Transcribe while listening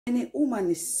When a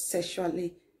woman is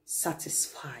sexually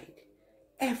satisfied,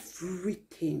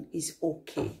 everything is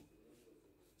okay.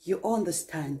 You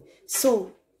understand?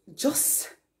 So just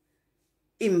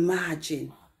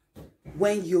imagine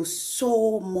when you're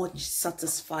so much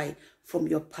satisfied from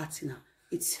your partner.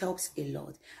 It helps a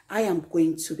lot. I am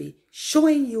going to be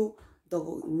showing you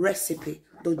the recipe,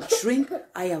 the drink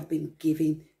I have been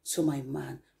giving to my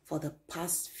man for the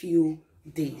past few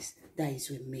days that is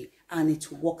with me, and it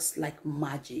works like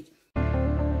magic.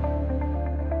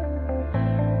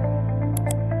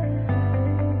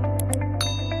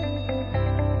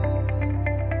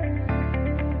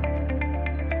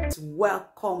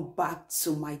 Welcome back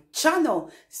to my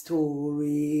channel,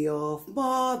 Story of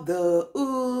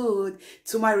Motherhood.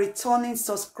 To my returning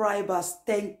subscribers,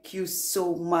 thank you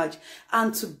so much.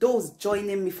 And to those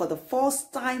joining me for the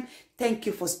first time, thank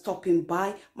you for stopping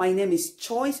by. My name is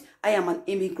Choice. I am an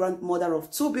immigrant mother of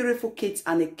 2 beautiful kids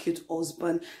and a cute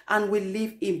husband, and we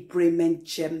live in Bremen,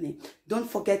 Germany. Don't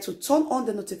forget to turn on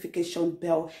the notification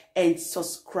bell and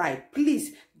subscribe.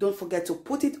 Please don't forget to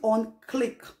put it on,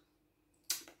 click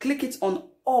it on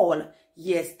all.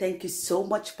 Yes, thank you so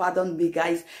much. Pardon me,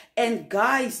 guys. And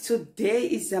guys, today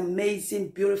is amazing,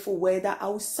 beautiful weather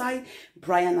outside.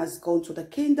 Brian has gone to the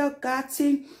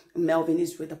kindergarten. Melvin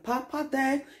is with the papa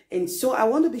there. And so I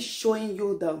want to be showing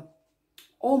you the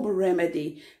home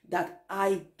remedy that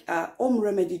home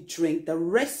remedy drink, the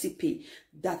recipe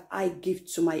that I give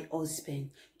to my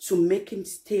husband to make him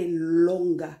stay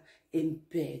longer in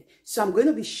bed. So I'm going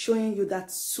to be showing you that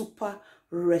super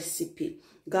recipe.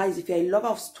 Guys, if you're a lover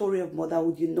of Story of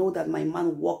Motherhood, you know that my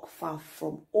man works far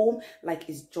from home. Like,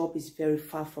 his job is very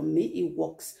far from me. He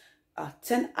works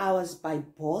 10 hours by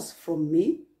bus from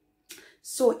me.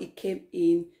 So he came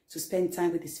in to spend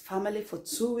time with his family for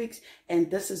 2 weeks, and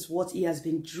this is what he has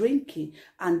been drinking.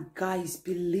 And guys,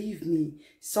 believe me,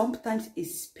 sometimes he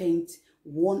spent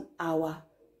 1 hour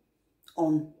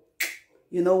on,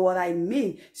 you know what I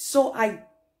mean. So I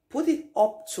put it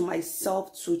up to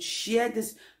myself to share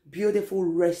this beautiful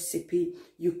recipe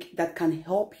that can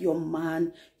help your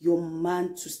man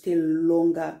to stay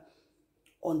longer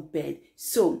on bed.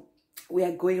 So we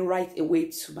are going right away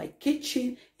to my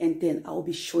kitchen, and then I'll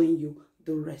be showing you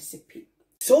the recipe.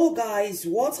 So guys,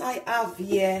 what I have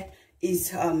here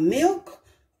is milk,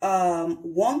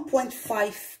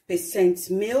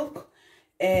 1.5% milk,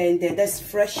 and that's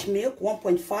fresh milk,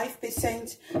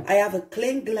 1.5%. I have a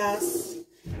clean glass,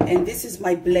 and this is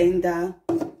my blender,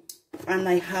 and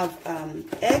I have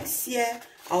eggs here.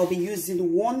 I'll be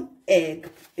using 1 egg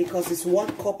because it's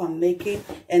 1 cup I'm making,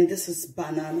 and this is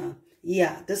banana.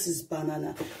 Yeah, this is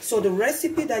banana. So the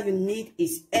recipe that you need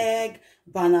is egg,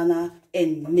 banana,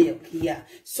 and milk. Yeah.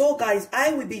 So guys,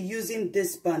 I will be using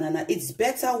this banana. It's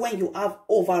better when you have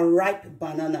overripe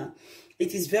banana.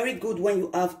 It is very good when you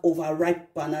have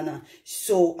overripe banana.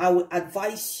 So I will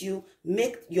advise you,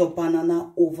 make your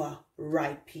banana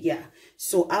overripe. Yeah.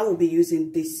 So I will be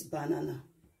using this banana.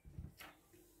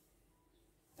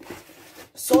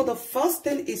 So the first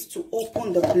thing is to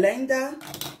open the blender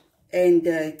and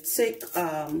take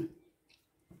 1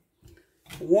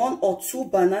 or 2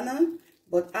 banana,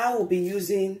 but I will be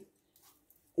using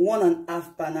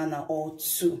 1.5 banana or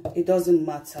 2. It doesn't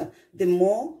matter. The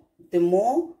more,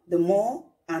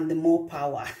 and the more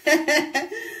power.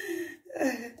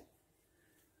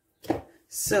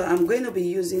 So I'm going to be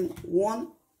using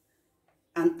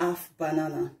 1.5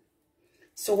 banana.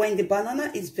 So when the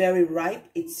banana is very ripe,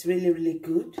 it's really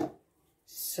good.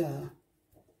 So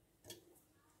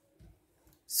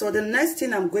the next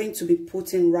thing I'm going to be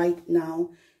putting right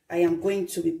now, I am going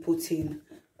to be putting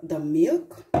the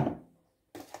milk.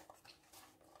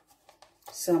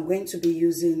 So I'm going to be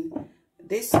using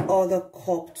this other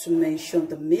cup to measure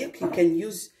the milk. You can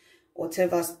use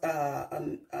whatever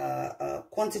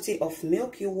quantity of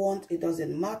milk you want. It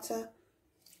doesn't matter.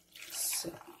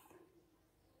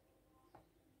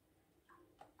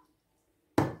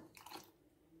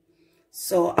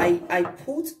 So I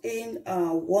put in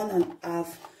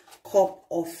 1.5 cup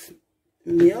of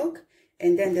milk,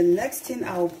 and then the next thing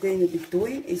I'm going to be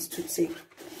doing is to take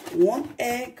 1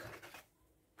 egg,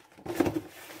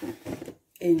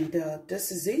 and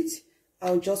this is it.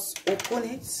 I'll just open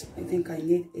it. I think I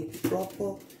need a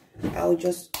proper. I'll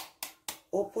just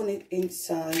open it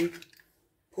inside,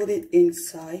 put it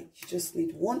inside. You just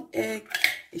need 1 egg.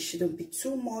 It shouldn't be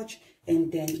too much, and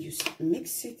then you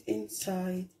mix it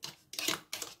inside.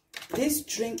 This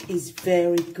drink is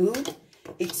very good.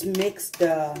 It makes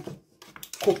the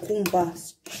cucumber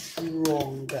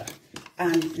stronger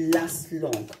and last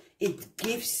long. It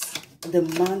gives the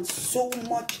man so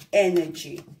much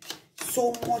energy,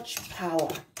 so much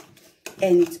power.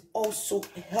 and it also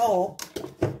helps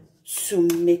to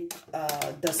make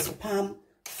the sperm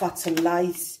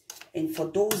fertilize. And for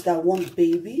those that want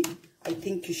baby, I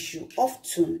think you should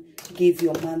often give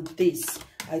your man this.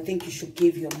 I think you should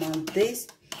give your man this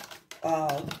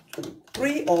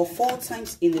 3 or 4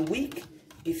 times in a week.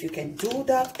 If you can do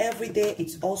that every day,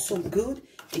 it's also good.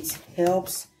 It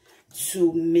helps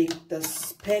to make the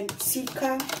sperm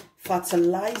thicker,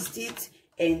 fertilize it,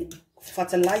 and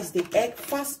fertilize the egg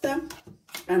faster.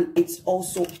 And it's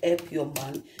also help your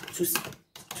man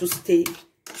to stay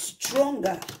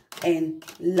stronger and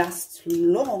last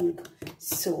long.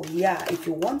 So yeah, if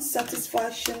you want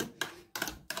satisfaction,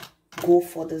 go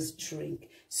for this drink.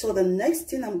 So the next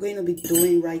thing I'm going to be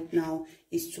doing right now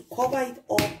is to cover it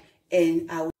up,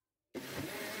 and I'll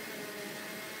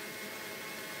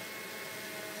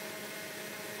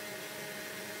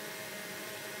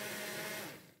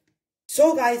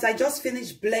So guys, I just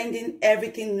finished blending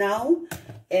everything now,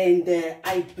 and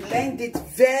I blend it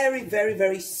very, very,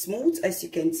 very smooth, as you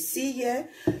can see here.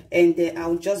 And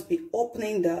I'll just be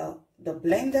opening the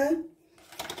blender,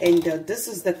 and this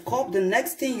is the cup. The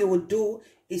next thing you will do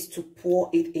is to pour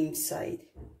it inside.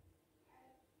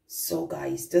 So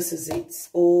guys, this is it.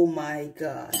 Oh my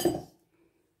God,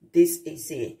 this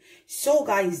is it. So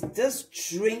guys, this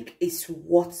drink is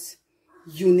what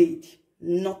you need,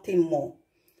 nothing more.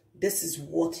 This is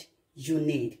what you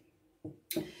need.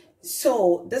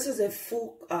 So this is a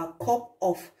full cup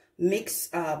of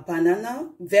mixed banana,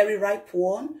 very ripe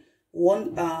one,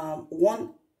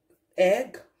 one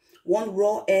egg, 1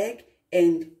 raw egg,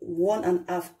 and 1.5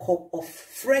 cup of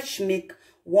fresh milk,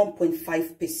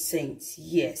 1.5%.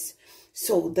 Yes.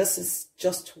 So this is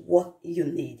just what you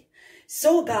need.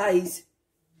 So guys,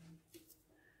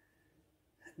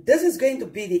 this is going to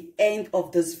be the end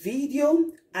of this video.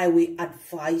 I will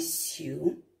advise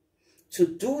you to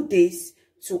do this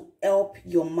to help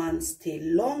your man stay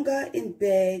longer in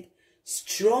bed,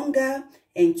 stronger,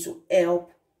 and to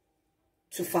help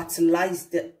to fertilize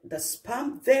the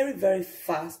sperm very, very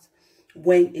fast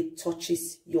when it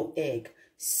touches your egg.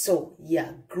 So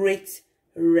yeah, great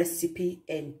recipe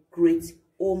and great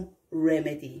home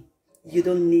remedy. You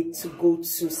don't need to go to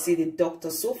see the doctor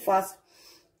so fast.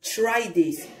 Try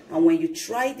this, and when you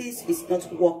try this, it's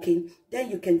not working, then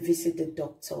you can visit the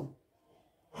doctor.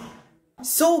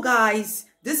 So guys,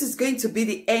 this is going to be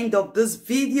the end of this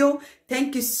video.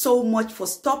 Thank you so much for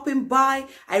stopping by.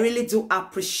 I really do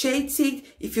appreciate it.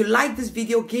 If you like this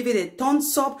video, give it a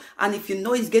thumbs up, and if you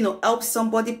know it's going to help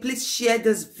somebody, please share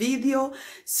this video.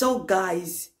 So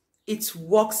guys, it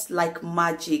works like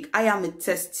magic. I am a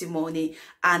testimony,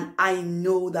 and I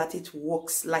know that it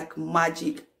works like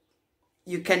magic.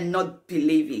 You cannot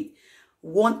believe it.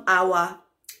 1 hour,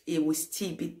 it will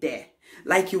still be there.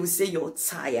 Like you will say you're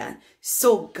tired.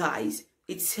 So guys,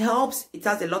 it helps. It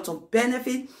has a lot of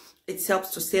benefit. It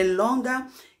helps to stay longer.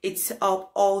 It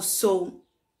helps also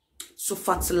to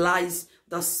fertilize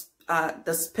the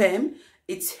sperm.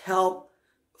 It helps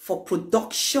for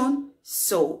production.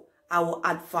 So I will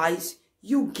advise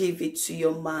you give it to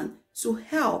your man to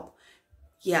help.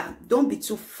 Yeah, don't be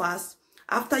too fast.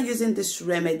 After using this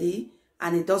remedy,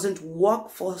 and it doesn't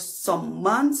work for some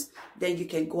months, then you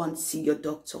can go and see your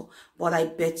doctor. But I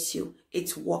bet you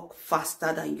it works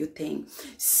faster than you think.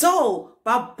 So,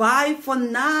 bye-bye for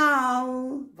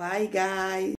now. Bye,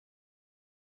 guys.